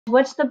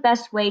what's the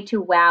best way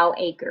to wow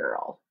a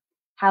girl?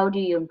 How do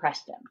you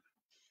impress them?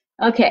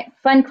 Okay,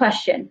 fun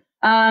question.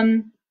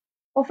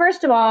 Well,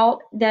 first of all,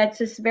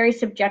 that's a very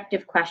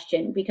subjective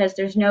question because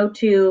there's no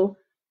two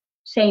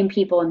same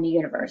people in the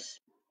universe.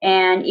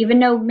 And even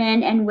though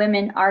men and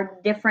women are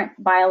different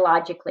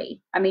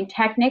biologically, I mean,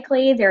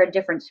 technically, they're a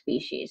different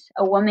species.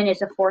 A woman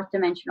is a fourth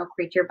dimensional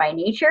creature by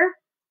nature,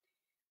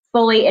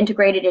 fully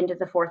integrated into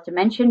the fourth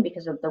dimension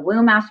because of the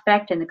womb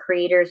aspect and the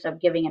creators of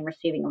giving and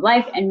receiving of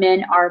life. And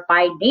men are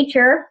by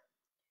nature,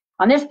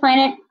 on this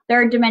planet,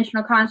 third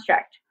dimensional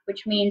construct,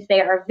 which means they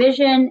are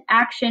vision,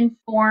 action,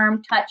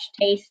 form, touch,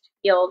 taste,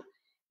 field.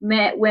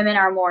 Women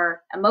are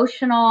more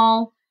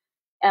emotional,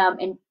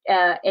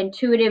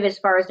 intuitive as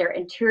far as their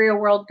interior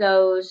world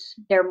goes.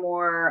 They're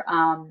more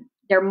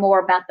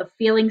about the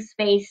feeling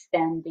space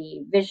than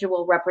the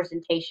visual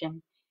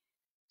representation.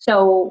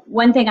 So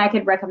one thing I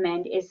could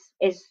recommend is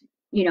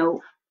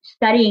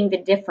studying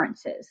the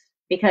differences,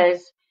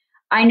 because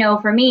I know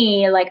for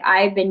me, like,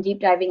 I've been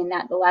deep diving in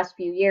that the last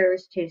few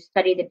years to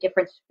study the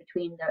difference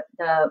between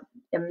the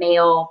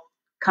male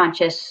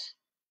conscious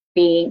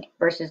being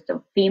versus the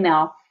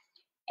female.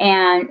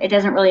 And it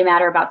doesn't really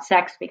matter about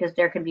sex, because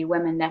there can be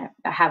women that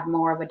have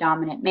more of a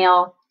dominant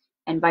male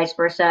and vice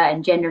versa,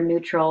 and gender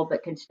neutral,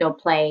 but can still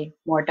play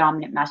more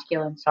dominant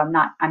masculine. So I'm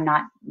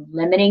not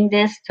limiting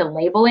this to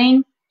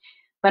labeling,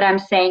 but I'm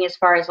saying as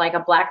far as like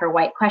a black or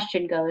white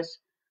question goes,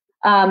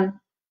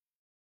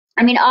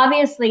 I mean,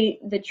 obviously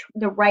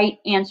the right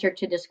answer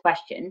to this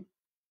question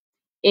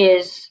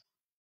is,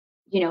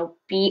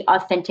 be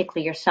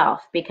authentically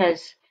yourself,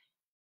 because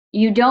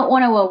you don't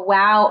want to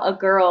wow a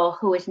girl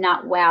who is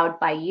not wowed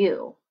by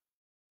you.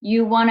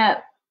 You want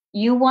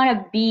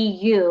to be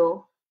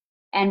you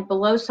and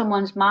blow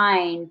someone's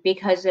mind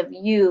because of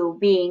you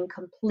being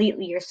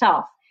completely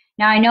yourself.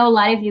 Now, I know a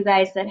lot of you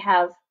guys that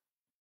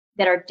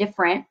are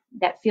different,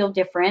 that feel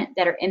different,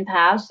 that are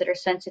empaths, that are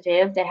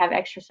sensitive, that have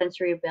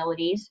extrasensory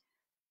abilities.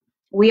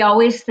 We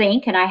always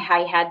think, and I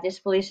had this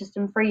belief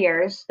system for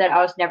years, that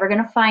I was never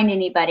going to find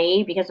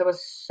anybody because it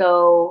was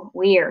so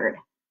weird,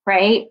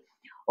 right?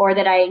 Or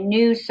that I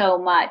knew so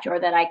much, or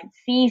that I could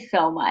see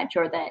so much,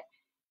 or that,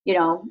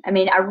 I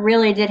mean, I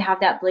really did have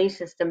that belief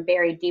system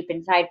buried deep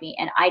inside me.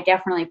 And I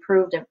definitely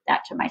proved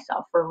that to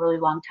myself for a really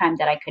long time,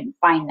 that I couldn't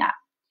find that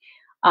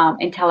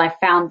until I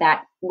found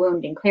that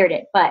wound and cleared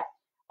it. But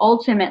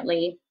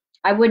ultimately,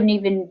 I wouldn't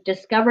even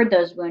discovered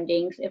those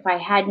woundings if I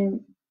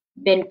hadn't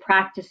been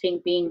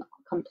practicing being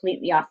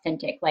completely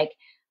authentic. Like,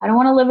 I don't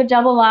want to live a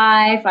double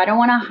life. I don't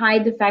want to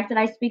hide the fact that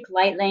I speak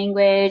light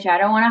language. I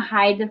don't want to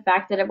hide the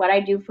fact that what I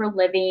do for a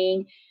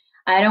living.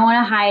 I don't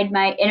want to hide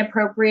my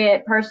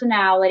inappropriate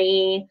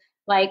personality.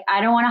 Like,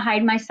 I don't want to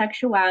hide my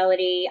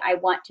sexuality. I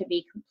want to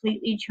be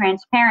completely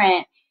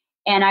transparent,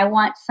 and I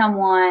want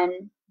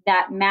someone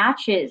that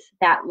matches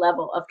that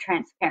level of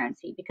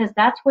transparency, because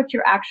that's what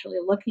you're actually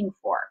looking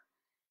for.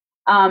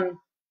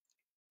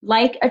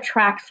 Like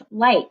attracts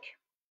like,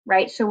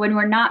 right? So when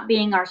we're not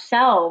being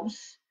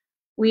ourselves,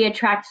 we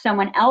attract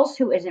someone else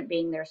who isn't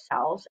being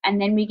themselves, and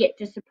then we get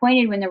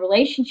disappointed when the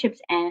relationships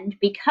end,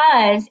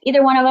 because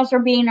either one of us are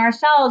being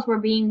ourselves, we're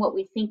being what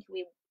we think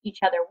each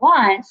other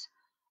wants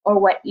or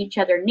what each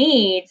other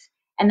needs,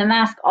 and the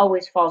mask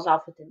always falls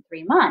off within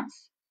 3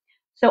 months.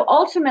 So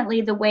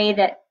ultimately, the way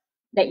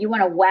that you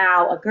want to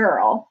wow a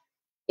girl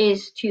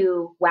is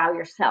to wow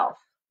yourself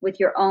with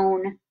your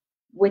own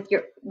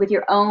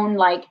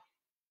like,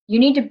 you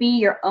need to be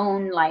your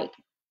own like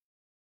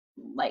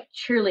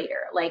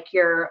cheerleader, like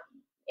your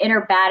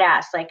inner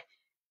badass, like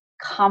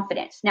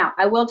confidence. Now,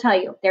 I will tell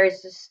you, there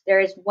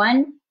is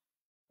one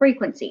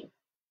frequency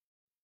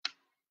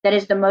that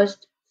is the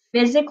most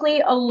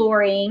physically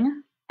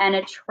alluring and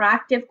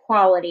attractive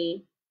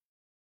quality,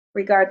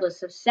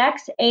 regardless of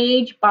sex,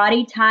 age,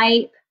 body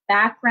type,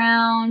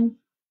 background,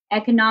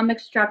 economic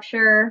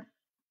structure,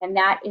 and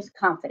that is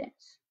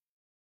confidence.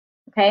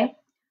 Okay?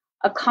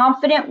 A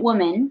confident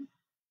woman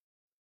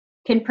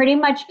can pretty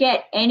much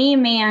get any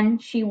man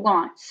she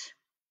wants.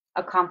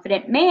 A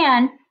confident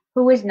man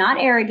who is not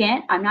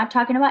arrogant. I'm not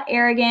talking about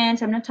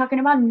arrogance. I'm not talking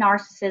about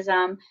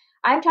narcissism.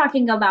 I'm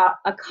talking about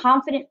a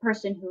confident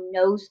person who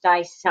knows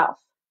thyself.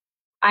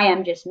 I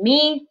am just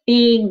me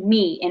being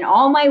me in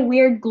all my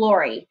weird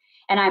glory.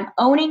 And I'm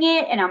owning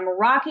it, and I'm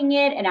rocking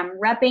it, and I'm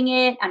repping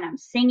it, and I'm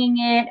singing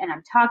it, and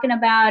I'm talking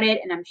about it,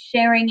 and I'm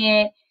sharing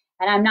it,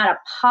 and I'm not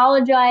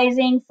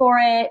apologizing for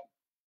it.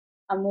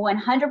 I'm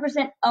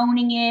 100%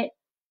 owning it.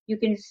 You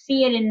can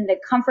see it in the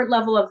comfort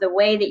level of the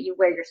way that you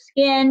wear your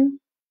skin.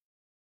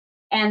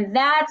 And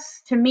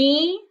that's, to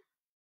me,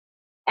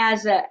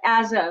 as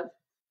a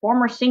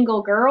former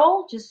single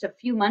girl just a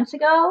few months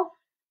ago,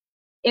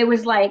 it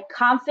was like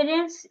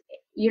confidence.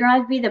 You don't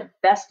have to be the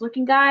best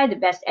looking guy, the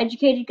best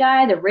educated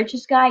guy, the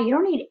richest guy. You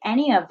don't need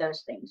any of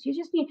those things. You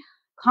just need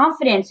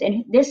confidence.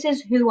 And this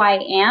is who I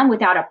am,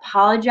 without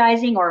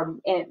apologizing or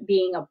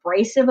being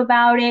abrasive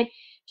about it,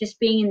 just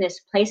being in this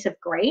place of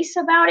grace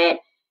about it.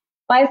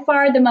 By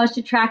far the most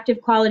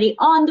attractive quality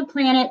on the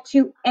planet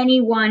to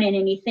anyone and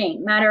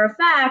anything. Matter of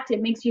fact,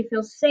 it makes you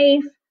feel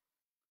safe.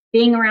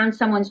 being around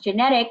someone's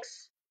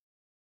genetics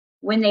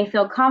when they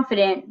feel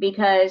confident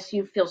because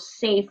you feel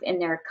safe in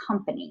their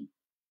company.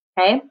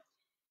 Okay?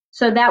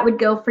 So that would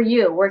go for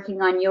you,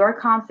 working on your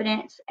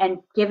confidence and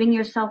giving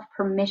yourself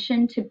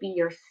permission to be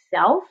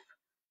yourself,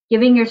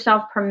 giving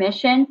yourself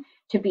permission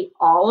to be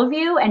all of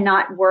you and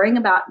not worrying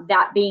about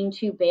that being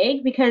too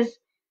big. Because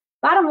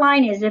bottom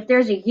line is, if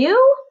there's a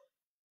you,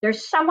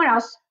 there's someone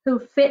else who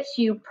fits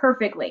you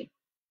perfectly.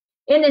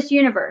 In this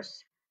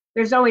universe,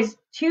 there's always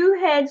two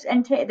heads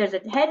and there's a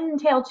head and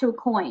tail to a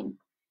coin.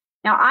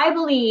 Now, I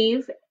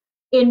believe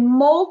in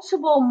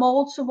multiple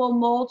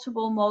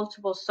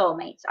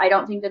soulmates. I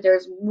don't think that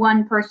there's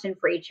one person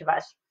for each of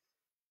us.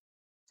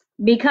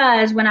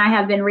 Because when I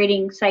have been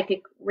reading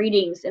psychic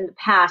readings in the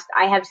past,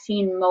 I have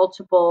seen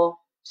multiple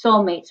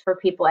soulmates for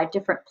people at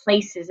different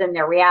places in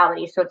their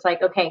reality. So it's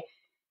like, okay,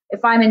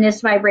 if I'm in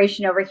this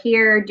vibration over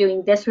here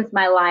doing this with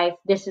my life,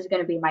 this is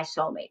going to be my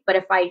soulmate. But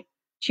if I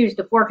choose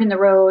to fork in the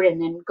road and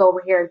then go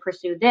over here and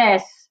pursue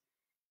this,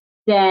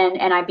 then,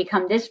 and I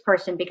become this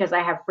person because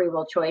I have free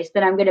will choice,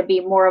 then I'm going to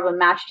be more of a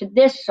match to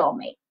this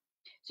soulmate.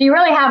 So you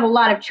really have a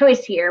lot of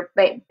choice here,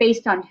 but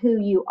based on who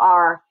you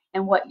are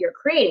and what you're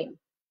creating.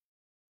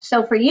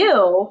 So for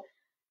you,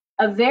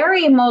 a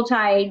very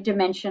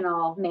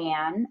multi-dimensional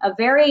man, a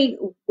very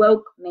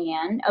woke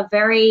man, a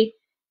very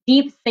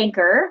deep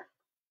thinker,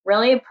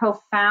 really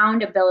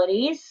profound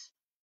abilities.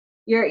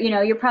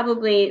 You're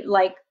probably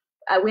like,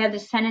 we have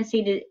this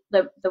tendency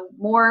to, the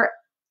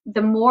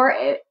more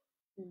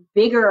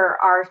bigger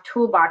our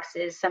toolbox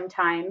is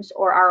sometimes,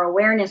 or our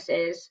awareness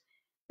is,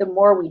 the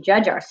more we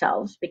judge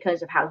ourselves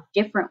because of how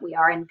different we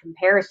are in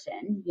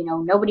comparison.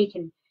 Nobody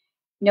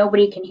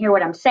can hear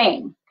what I'm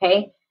saying,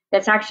 okay?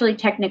 That's actually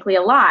technically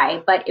a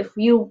lie. But if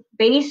you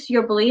base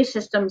your belief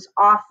systems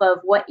off of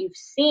what you've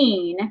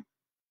seen,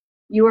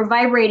 you are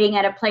vibrating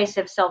at a place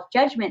of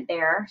self-judgment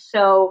there.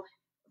 So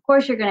of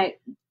course you're going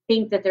to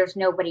think that there's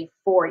nobody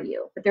for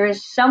you, but there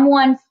is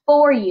someone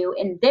for you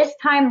in this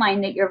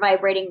timeline that you're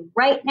vibrating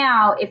right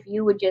now. If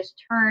you would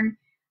just turn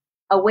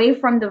away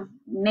from the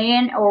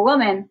man or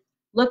woman,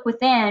 look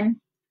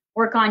within,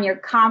 work on your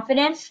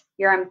confidence,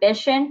 your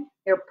ambition,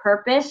 your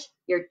purpose,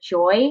 your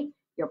joy,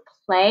 your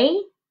play,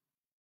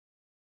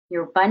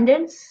 your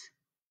abundance.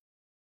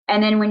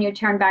 And then when you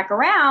turn back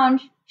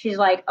around, she's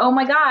like, oh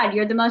my God,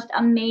 you're the most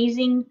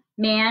amazing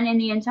man in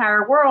the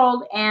entire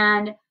world.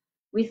 And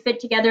we fit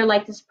together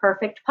like this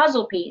perfect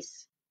puzzle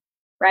piece,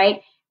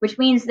 right? Which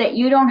means that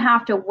you don't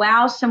have to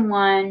wow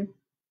someone,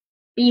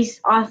 be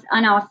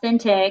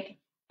unauthentic,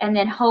 and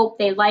then hope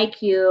they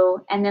like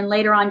you, and then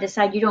later on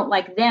decide you don't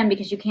like them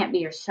because you can't be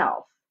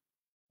yourself.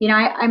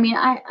 I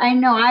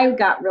know I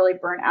got really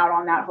burnt out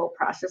on that whole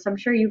process. I'm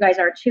sure you guys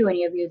are too,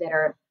 any of you that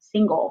are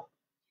single,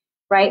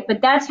 right?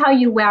 But that's how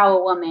you wow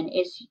a woman,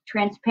 is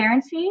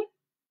transparency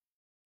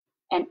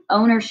and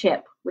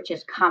ownership, which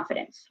is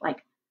confidence,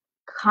 like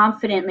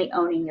confidently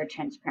owning your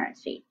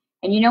transparency.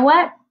 And you know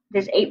what?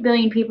 There's 8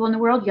 billion people in the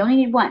world. You only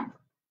need one.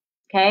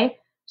 Okay?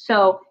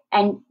 So,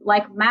 and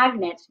like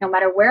magnets, no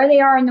matter where they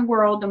are in the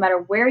world, no matter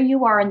where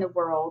you are in the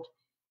world,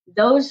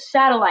 those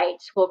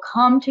satellites will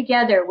come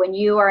together when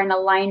you are in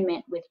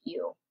alignment with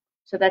you.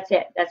 So that's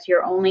it. That's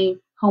your only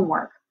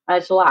homework.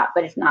 It's a lot,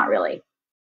 but it's not really.